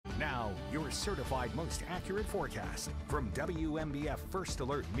now, your certified most accurate forecast from WMBF First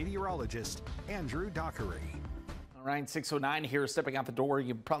Alert meteorologist Andrew Dockery. All right, 6:09 here, stepping out the door.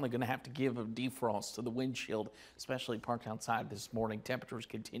 You're probably going to have to give a defrost to the windshield, especially parked outside this morning. Temperatures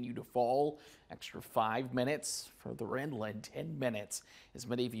continue to fall. Extra 5 minutes. Further inland, 10 minutes. As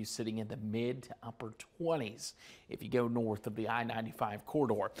many of you sitting in the mid to upper 20s if you go north of the I-95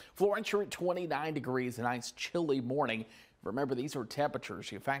 corridor. Florence, you're at 29 degrees, a nice chilly morning. Remember, these are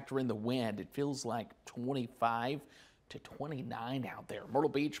temperatures. You factor in the wind, it feels like 25 to 29 out there. Myrtle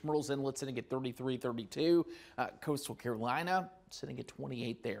Beach, Myrtle's Inlet sitting at 33, 32. Coastal Carolina sitting at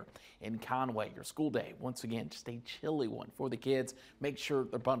 28 there. In Conway, your school day, once again, just a chilly one for the kids. Make sure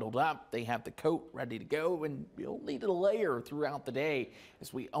they're bundled up. They have the coat ready to go, and you'll need a layer throughout the day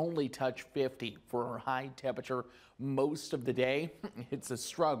as we only touch 50 for our high temperature most of the day. It's a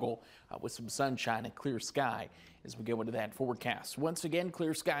struggle with some sunshine and clear sky as we go into that forecast. Once again,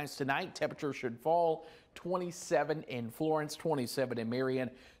 clear skies tonight. Temperature should fall 27 in Florence, 27 in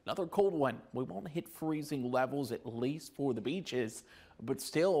Marion. Another cold one. We won't hit freezing levels, at least for the beaches, but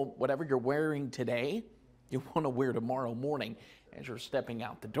still, whatever you're wearing today, you want to wear tomorrow morning as you're stepping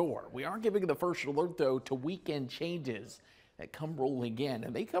out the door. We are giving the first alert, though, to weekend changes that come rolling in,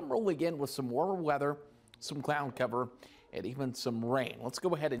 and they come rolling in with some warmer weather, some cloud cover, and even some rain. Let's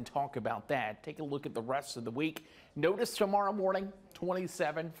go ahead and talk about that. Take a look at the rest of the week. Notice tomorrow morning,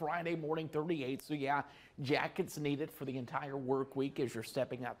 27, Friday morning, 38. So yeah, jackets needed for the entire work week as you're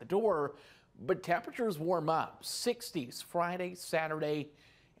stepping out the door. But temperatures warm up. 60s Friday, Saturday,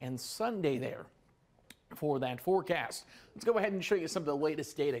 and Sunday there for that forecast. Let's go ahead and show you some of the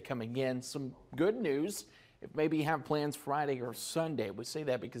latest data coming in. Some good news if maybe you have plans Friday or Sunday. We say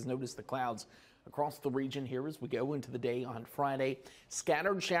that because notice the clouds across the region here as we go into the day on Friday.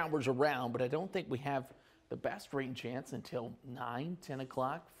 Scattered showers around, but I don't think we have the best rain chance until 9, 10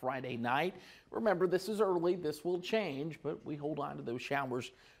 o'clock Friday night. Remember, this is early. This will change, but we hold on to those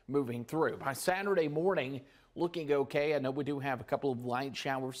showers moving through. By Saturday morning, looking okay. I know we do have a couple of light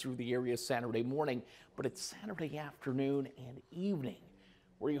showers through the area Saturday morning, but it's Saturday afternoon and evening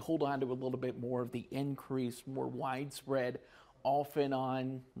where you hold on to a little bit more of the increased, more widespread off and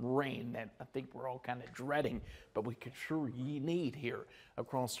on rain that I think we're all kind of dreading, but we could sure need here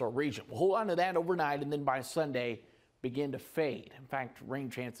across our region. We'll hold on to that overnight, and then by Sunday begin to fade. In fact, rain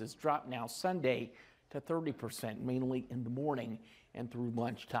chances drop now Sunday to 30%, mainly in the morning and through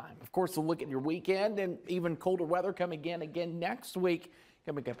lunchtime. Of course, we'll look at your weekend and even colder weather coming in again next week,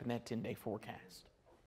 coming up in that 10-day forecast.